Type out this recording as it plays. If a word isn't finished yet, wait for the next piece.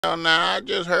Well, now, I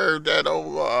just heard that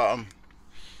old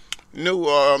new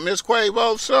Miss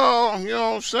Quavo song, you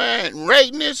know what I'm saying?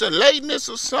 Rateness or lateness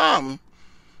or something.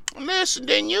 Listen,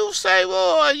 didn't you say,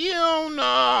 boy, you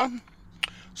don't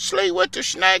sleep with the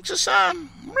snakes or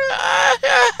something?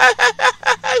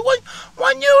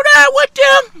 when you there with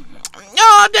them,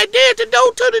 they did the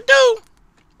do to the do.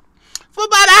 For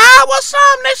about an hour or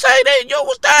something, they say that you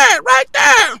was there, right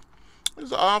there. It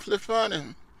was awfully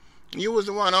funny. You was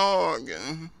the one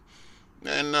arguing.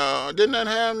 And didn't that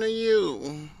happen to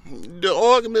you? The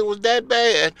argument was that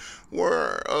bad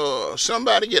where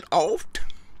somebody get offed,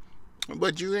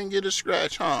 but you didn't get a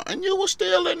scratch, huh? And you were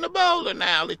still in the bowling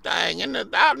alley thing,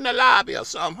 out in the lobby or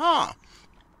something, huh?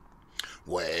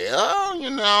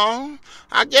 Well,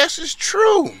 I guess it's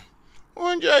true.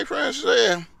 When Jay Prince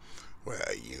said, well,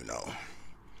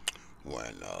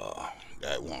 when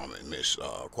that woman, Miss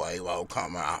Quavo,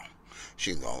 come out,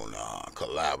 she gonna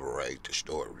collaborate the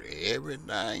story,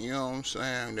 everything, you know what I'm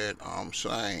saying, that I'm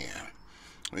saying.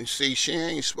 You see, she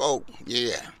ain't spoke,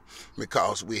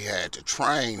 because we had to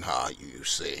train her, you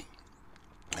see.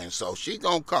 And so she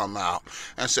gonna come out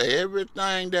and say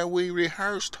everything that we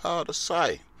rehearsed her to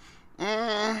say. The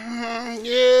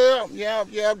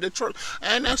truth.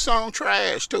 And that song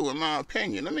trash too, in my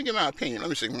opinion. Let me get my opinion. Let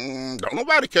me see. Don't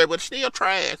nobody care, but it's still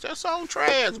trash. That song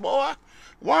trash, boy.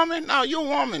 Woman, no, you a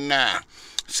woman now.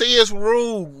 See, it's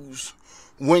rules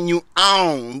when you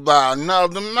owned by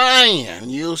another man,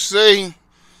 you see.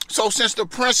 So since the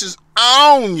princess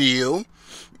own you,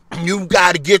 you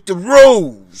got to get the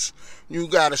rules. You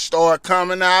got to start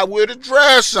coming out with a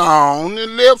dress on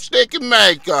and lipstick and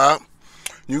makeup.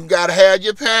 You got to have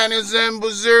your panties and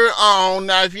brassiere on.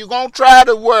 Now, if you're going to try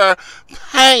to wear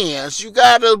pants, you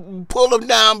got to pull them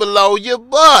down below your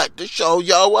butt to show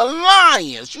your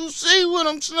alliance. You see what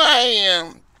I'm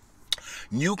saying?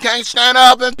 You can't stand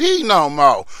up and pee no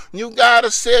more. You got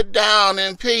to sit down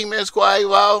and pee, Miss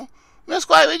Quavo. Miss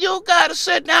Quavo, you got to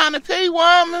sit down and pee,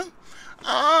 woman.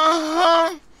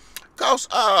 Because,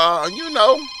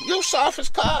 you soft as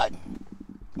cotton.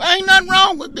 Ain't nothing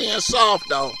wrong with being soft,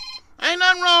 though. Ain't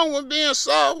nothing wrong with being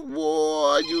soft.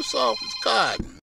 Boy, you soft as cotton.